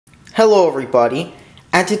Hello everybody,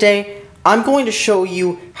 and today I'm going to show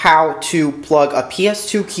you how to plug a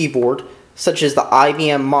PS2 keyboard, such as the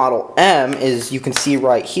IBM Model M, as you can see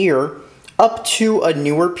right here, up to a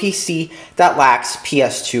newer PC that lacks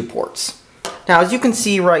PS2 ports. Now as you can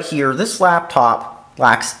see right here, this laptop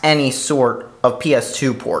lacks any sort of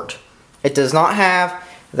PS2 port. It does not have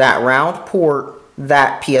that round port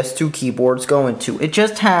that PS2 keyboards go into. It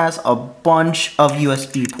just has a bunch of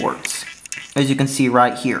USB ports, as you can see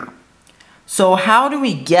right here. So how do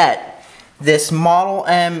we get this Model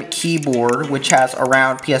M keyboard, which has a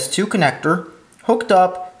round PS2 connector, hooked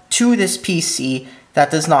up to this PC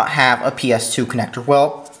that does not have a PS2 connector?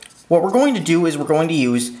 Well, what we're going to do is we're going to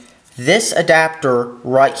use this adapter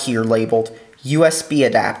right here labeled USB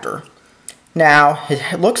adapter. Now,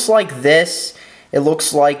 it looks like this. It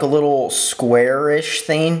looks like a little square-ish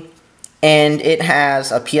thing, and it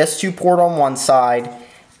has a PS2 port on one side,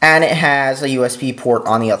 and it has a USB port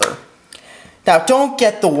on the other. Now, don't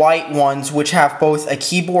get the white ones, which have both a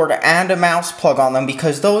keyboard and a mouse plug on them,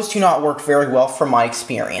 because those do not work very well from my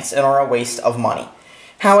experience and are a waste of money.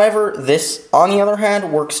 However, this, on the other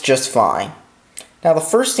hand, works just fine. Now, the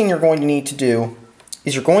first thing you're going to need to do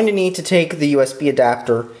is you're going to need to take the USB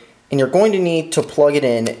adapter, and you're going to need to plug it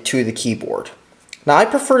in to the keyboard. Now, I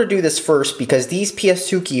prefer to do this first because these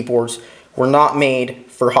PS2 keyboards were not made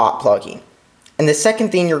for hot plugging. And the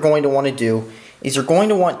second thing you're going to want to do is you're going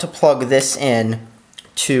to want to plug this in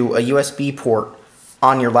to a USB port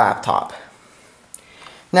on your laptop.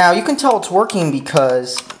 Now, you can tell it's working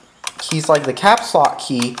because keys like the caps lock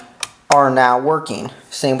key are now working.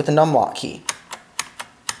 Same with the numlock key.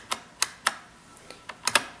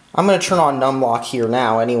 I'm going to turn on numlock here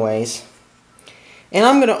now anyways. And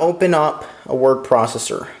I'm going to open up a word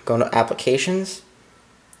processor. Go to Applications,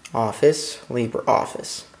 Office,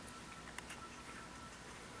 LibreOffice.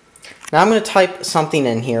 Now I'm going to type something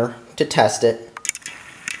in here to test it.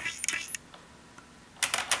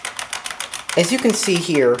 As you can see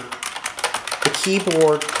here, the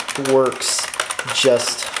keyboard works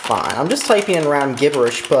just fine. I'm just typing in random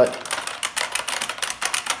gibberish, but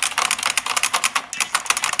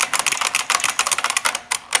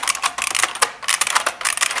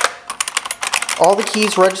all the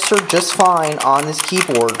keys register just fine on this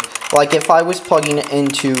keyboard, like if I was plugging it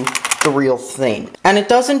into the real thing. And it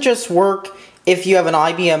doesn't just work if you have an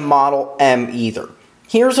IBM Model M either.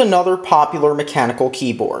 Here's another popular mechanical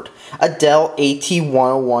keyboard, a Dell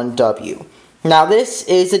AT101W. Now this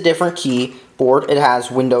is a different keyboard. It has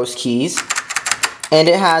Windows keys, and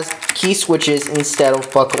it has key switches instead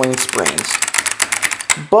of buckling springs.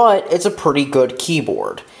 But it's a pretty good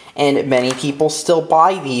keyboard, and many people still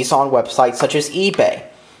buy these on websites such as eBay.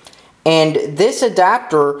 And this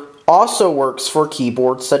adapter also works for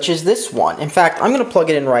keyboards such as this one. In fact, I'm going to plug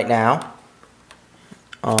it in right now.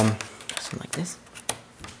 Something like this.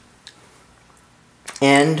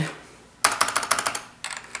 And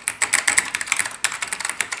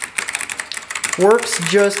works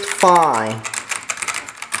just fine.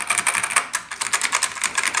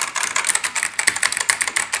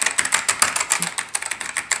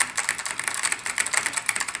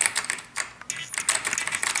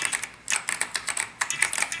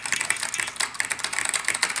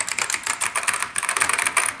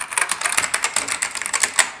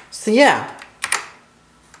 So yeah,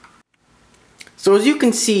 so as you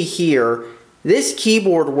can see here, this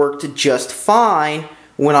keyboard worked just fine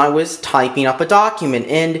when I was typing up a document.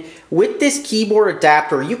 And with this keyboard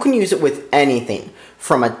adapter, you can use it with anything,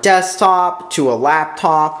 from a desktop to a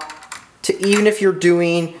laptop to even if you're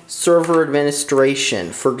doing server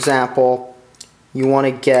administration. For example, you want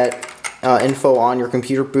to get info on your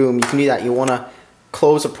computer, boom, you can do that. You want to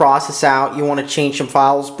close a process out, you want to change some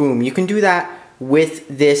files, boom, you can do that with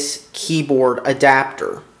this keyboard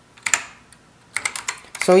adapter.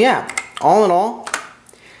 So yeah, all in all,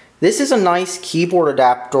 this is a nice keyboard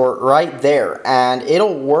adapter right there, and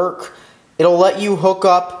it'll work. It'll let you hook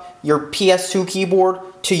up your PS2 keyboard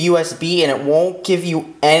to USB, and it won't give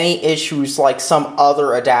you any issues like some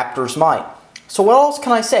other adapters might. So what else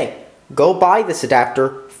can I say? Go buy this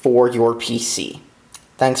adapter for your PC.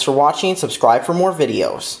 Thanks for watching. Subscribe for more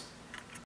videos.